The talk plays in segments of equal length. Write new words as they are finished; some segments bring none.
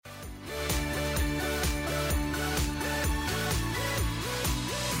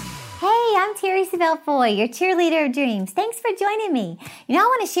I'm Terry Savelle Foy, your cheerleader of dreams. Thanks for joining me. I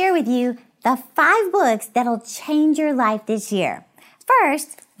want to share with you the 5 books that'll change your life this year.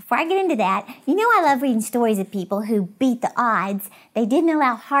 First, before I get into that, I love reading stories of people who beat the odds. They didn't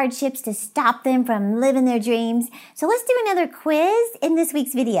allow hardships to stop them from living their dreams. So let's do another quiz in this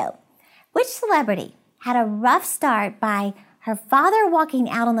week's video. Which celebrity had a rough start by her father walking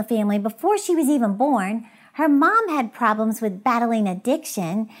out on the family before she was even born? Her mom had problems with battling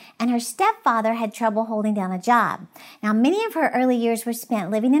addiction, and her stepfather had trouble holding down a job. Now, many of her early years were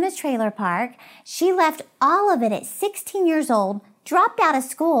spent living in a trailer park. She left all of it at 16 years old, dropped out of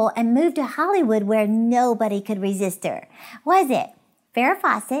school, and moved to Hollywood where nobody could resist her. Was it Farrah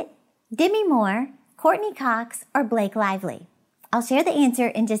Fawcett, Demi Moore, Courtney Cox, or Blake Lively? I'll share the answer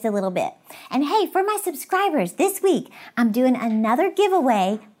in just a little bit. And hey, for my subscribers, this week, I'm doing another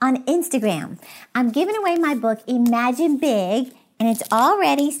giveaway on Instagram. I'm giving away my book, Imagine Big, and it's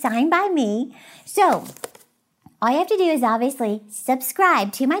already signed by me. So all you have to do is obviously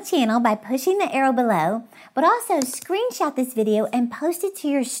subscribe to my channel by pushing the arrow below, but also screenshot this video and post it to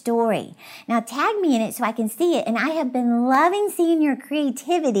your story. Now tag me in it so I can see it, and I have been loving seeing your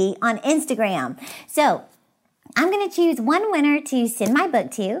creativity on Instagram. So I'm going to choose one winner to send my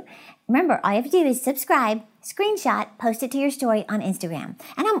book to. Remember, all you have to do is subscribe, screenshot, post it to your story on Instagram.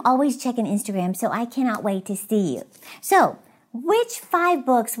 And I'm always checking Instagram, so I cannot wait to see you. So, which 5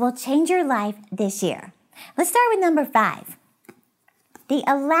 books will change your life this year? Let's start with number 5. The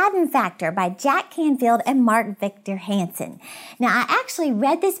Aladdin Factor by Jack Canfield and Mark Victor Hansen. Now, I actually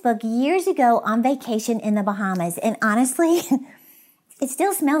read this book years ago on vacation in the Bahamas, and honestly, it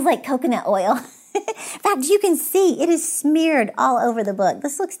still smells like coconut oil. In fact, you can see it is smeared all over the book.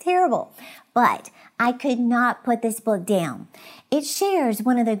 This looks terrible. But I could not put this book down. It shares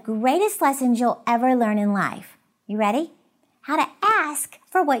one of the greatest lessons you'll ever learn in life. You ready? How to ask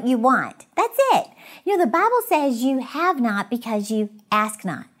for what you want. That's it. The Bible says you have not because you ask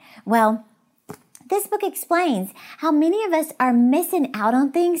not. Well, this book explains how many of us are missing out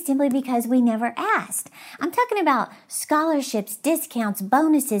on things simply because we never asked. I'm talking about scholarships, discounts,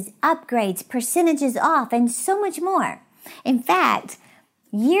 bonuses, upgrades, percentages off, and so much more. In fact,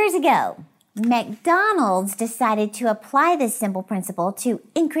 years ago, McDonald's decided to apply this simple principle to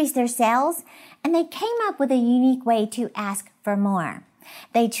increase their sales, and they came up with a unique way to ask for more.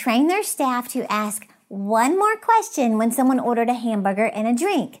 They trained their staff to ask one more question when someone ordered a hamburger and a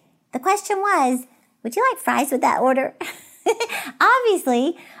drink. The question was, would you like fries with that order?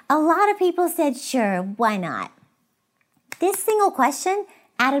 Obviously, a lot of people said, sure, why not? This single question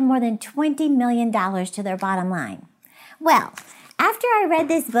added more than $20 million to their bottom line. Well, after I read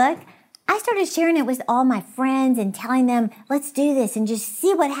this book, I started sharing it with all my friends and telling them, let's do this and just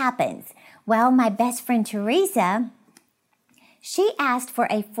see what happens. Well, my best friend Teresa, she asked for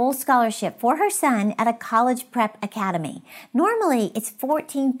a full scholarship for her son at a college prep academy. Normally, it's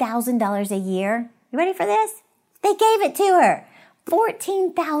 $14,000 a year. You ready for this? They gave it to her.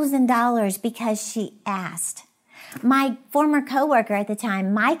 $14,000 because she asked. My former coworker at the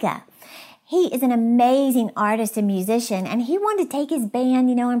time, Micah, he is an amazing artist and musician, and he wanted to take his band,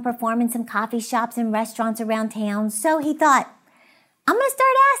 and perform in some coffee shops and restaurants around town. So he thought, I'm going to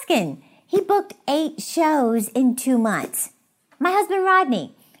start asking. He booked 8 shows in 2 months. My husband,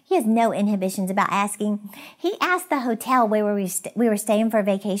 Rodney, he has no inhibitions about asking. He asked the hotel where we were staying for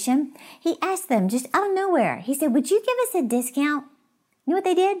vacation. He asked them just out of nowhere. He said, would you give us a discount? You know what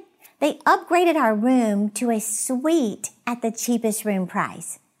they did? They upgraded our room to a suite at the cheapest room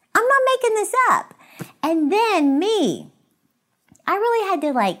price. I'm not making this up. And then me, I really had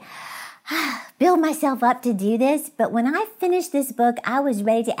to build myself up to do this, but when I finished this book, I was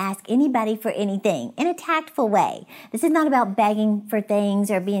ready to ask anybody for anything in a tactful way. This is not about begging for things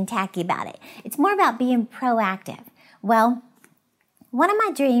or being tacky about it. It's more about being proactive. Well, one of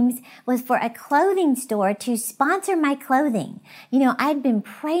my dreams was for a clothing store to sponsor my clothing. I'd been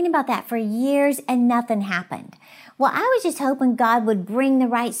praying about that for years and nothing happened. Well, I was just hoping God would bring the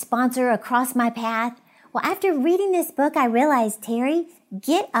right sponsor across my path. Well, after reading this book, I realized, Terry,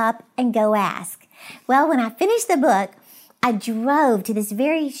 get up and go ask. Well, when I finished the book, I drove to this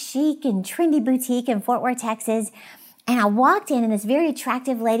very chic and trendy boutique in Fort Worth, Texas, and I walked in and this very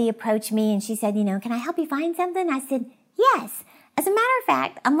attractive lady approached me and she said, can I help you find something? I said, yes. As a matter of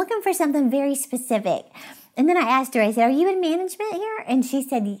fact, I'm looking for something very specific. And then I asked her, I said, are you in management here? And she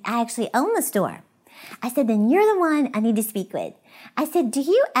said, I actually own the store. I said, then you're the one I need to speak with. I said, do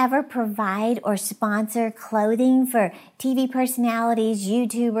you ever provide or sponsor clothing for TV personalities,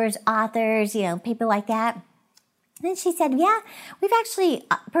 YouTubers, authors, people like that? And then she said, yeah, we've actually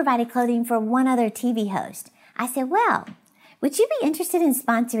provided clothing for one other TV host. I said, well, would you be interested in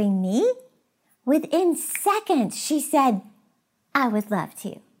sponsoring me? Within seconds, she said, I would love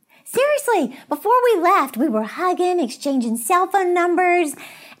to. Seriously, before we left, we were hugging, exchanging cell phone numbers,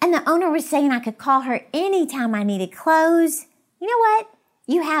 and the owner was saying I could call her anytime I needed clothes. You know what?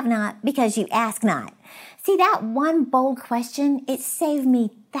 You have not because you ask not. See, that one bold question, it saved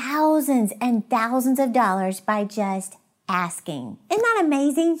me thousands and thousands of dollars by just asking. Isn't that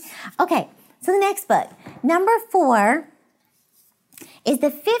amazing? Okay, so the next book, number 4, is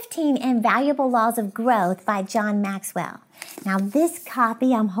The 15 Invaluable Laws of Growth by John Maxwell. Now, this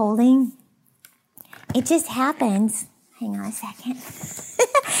copy I'm holding, it just happens, hang on a second,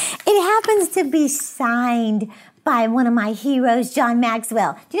 it happens to be signed by one of my heroes, John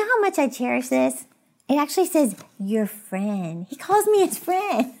Maxwell. Do you know how much I cherish this? It actually says, your friend. He calls me his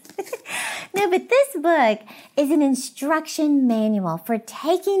friend. No, but this book is an instruction manual for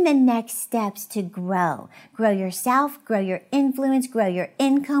taking the next steps to grow. Grow yourself, grow your influence, grow your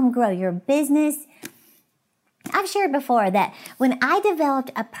income, grow your business. I've shared before that when I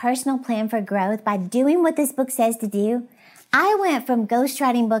developed a personal plan for growth by doing what this book says to do, I went from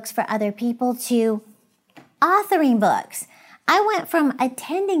ghostwriting books for other people to authoring books. I went from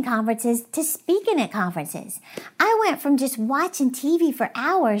attending conferences to speaking at conferences. I went from just watching TV for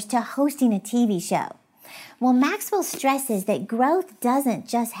hours to hosting a TV show. Well, Maxwell stresses that growth doesn't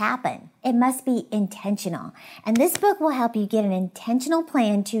just happen. It must be intentional. And this book will help you get an intentional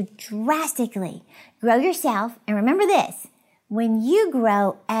plan to drastically grow yourself. And remember this, when you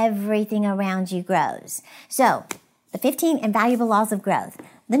grow, everything around you grows. So, The 15 Invaluable Laws of Growth.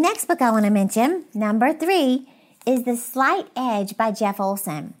 The next book I want to mention, number 3, is The Slight Edge by Jeff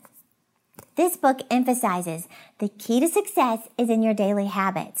Olson. This book emphasizes the key to success is in your daily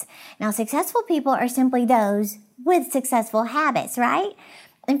habits. Now, successful people are simply those with successful habits, right?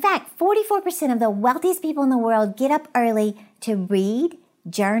 In fact, 44% of the wealthiest people in the world get up early to read,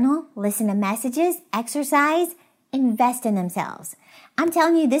 journal, listen to messages, exercise, invest in themselves. I'm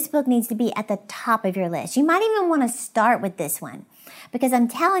telling you, this book needs to be at the top of your list. You might even want to start with this one because I'm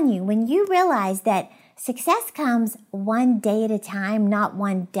telling you, when you realize that success comes one day at a time, not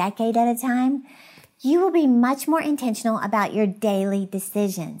one decade at a time, you will be much more intentional about your daily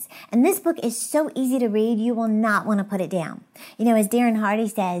decisions. And this book is so easy to read, you will not want to put it down. You know, as Darren Hardy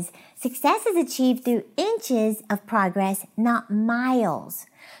says, success is achieved through inches of progress, not miles.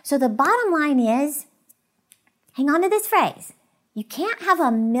 So the bottom line is, hang on to this phrase, you can't have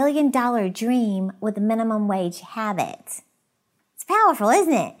 $1 million dream with minimum wage habits. It's powerful,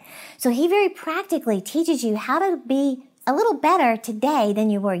 isn't it? So he very practically teaches you how to be a little better today than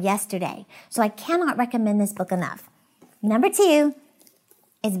you were yesterday. So I cannot recommend this book enough. Number 2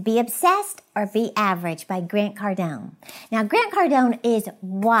 is Be Obsessed or Be Average by Grant Cardone. Now, Grant Cardone is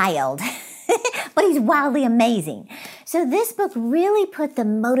wild, but he's wildly amazing. So this book really put the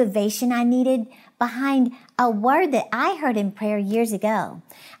motivation I needed behind a word that I heard in prayer years ago.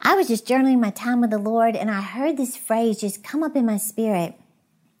 I was just journaling my time with the Lord, and I heard this phrase just come up in my spirit.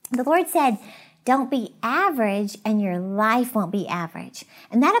 The Lord said, don't be average and your life won't be average.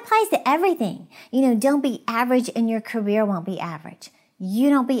 And that applies to everything. You know, don't be average and your career won't be average. You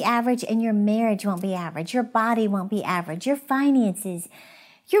don't be average and your marriage won't be average. Your body won't be average. Your finances,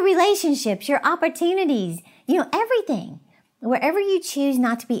 your relationships, your opportunities, you know, everything. Wherever you choose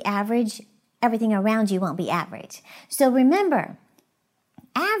not to be average, everything around you won't be average. So remember,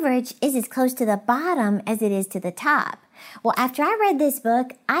 average is as close to the bottom as it is to the top. Well, after I read this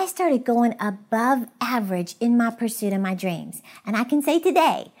book, I started going above average in my pursuit of my dreams. And I can say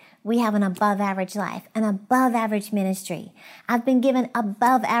today, we have an above average life, an above average ministry. I've been given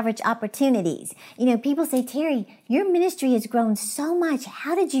above average opportunities. You know, people say, Terry, your ministry has grown so much.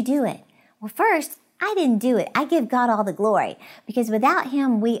 How did you do it? Well, first, I didn't do it. I give God all the glory because without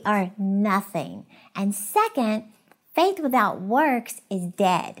Him, we are nothing. And second, faith without works is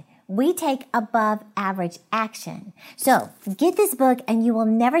dead. We take above average action. So get this book and you will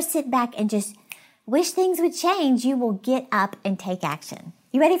never sit back and just wish things would change. You will get up and take action.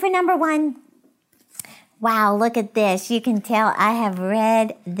 You ready for number 1? Wow, look at this. You can tell I have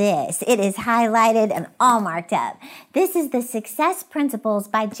read this. It is highlighted and all marked up. This is The Success Principles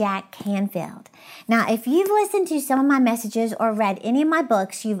by Jack Canfield. Now, if you've listened to some of my messages or read any of my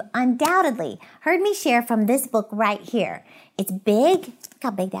books, you've undoubtedly heard me share from this book right here. It's big. Look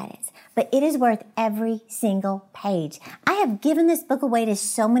how big that is. But it is worth every single page. I have given this book away to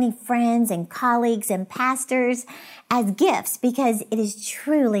so many friends and colleagues and pastors as gifts because it is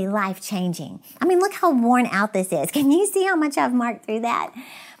truly life-changing. I mean, look how worn out this is. Can you see how much I've marked through that?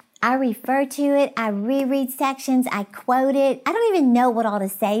 I refer to it. I reread sections. I quote it. I don't even know what all to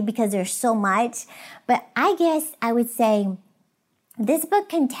say because there's so much. But I guess I would say This book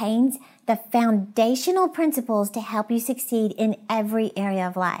contains the foundational principles to help you succeed in every area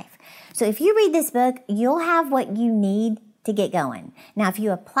of life. So if you read this book, you'll have what you need to get going. Now, if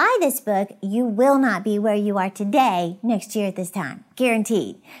you apply this book, you will not be where you are today next year at this time.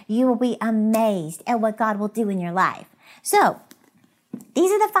 Guaranteed. You will be amazed at what God will do in your life. So,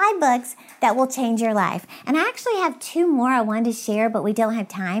 these are the 5 books that will change your life. And I actually have 2 more I wanted to share, but we don't have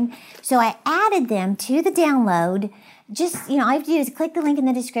time. So I added them to the download. Just, all you have to do is click the link in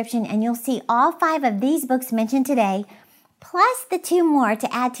the description and you'll see all 5 of these books mentioned today, plus the 2 more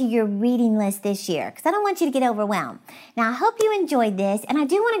to add to your reading list this year, because I don't want you to get overwhelmed. Now, I hope you enjoyed this, and I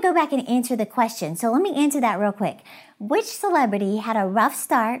do want to go back and answer the question. So let me answer that real quick. Which celebrity had a rough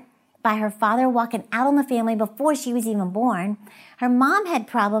start by her father walking out on the family before she was even born? Her mom had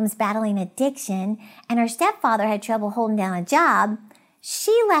problems battling addiction, and her stepfather had trouble holding down a job.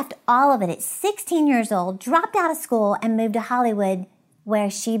 She left all of it at 16 years old, dropped out of school, and moved to Hollywood, where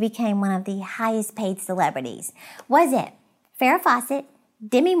she became one of the highest paid celebrities. Was it Farrah Fawcett,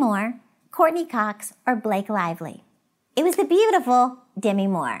 Demi Moore, Courtney Cox, or Blake Lively? It was the beautiful Demi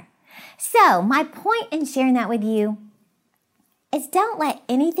Moore. So, my point in sharing that with you is don't let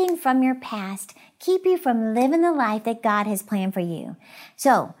anything from your past keep you from living the life that God has planned for you.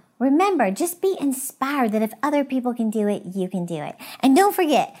 So, remember, just be inspired that if other people can do it, you can do it. And don't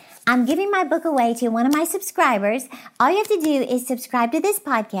forget, I'm giving my book away to one of my subscribers. All you have to do is subscribe to this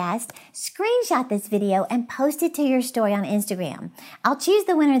podcast, screenshot this video, and post it to your story on Instagram. I'll choose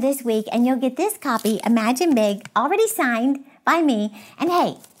the winner this week, and you'll get this copy, Imagine Big, already signed by me. And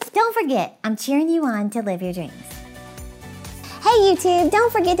hey, don't forget, I'm cheering you on to live your dreams. Hey YouTube,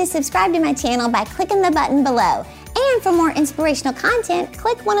 don't forget to subscribe to my channel by clicking the button below. And for more inspirational content,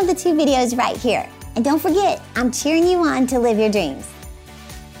 click one of the 2 videos right here. And don't forget, I'm cheering you on to live your dreams.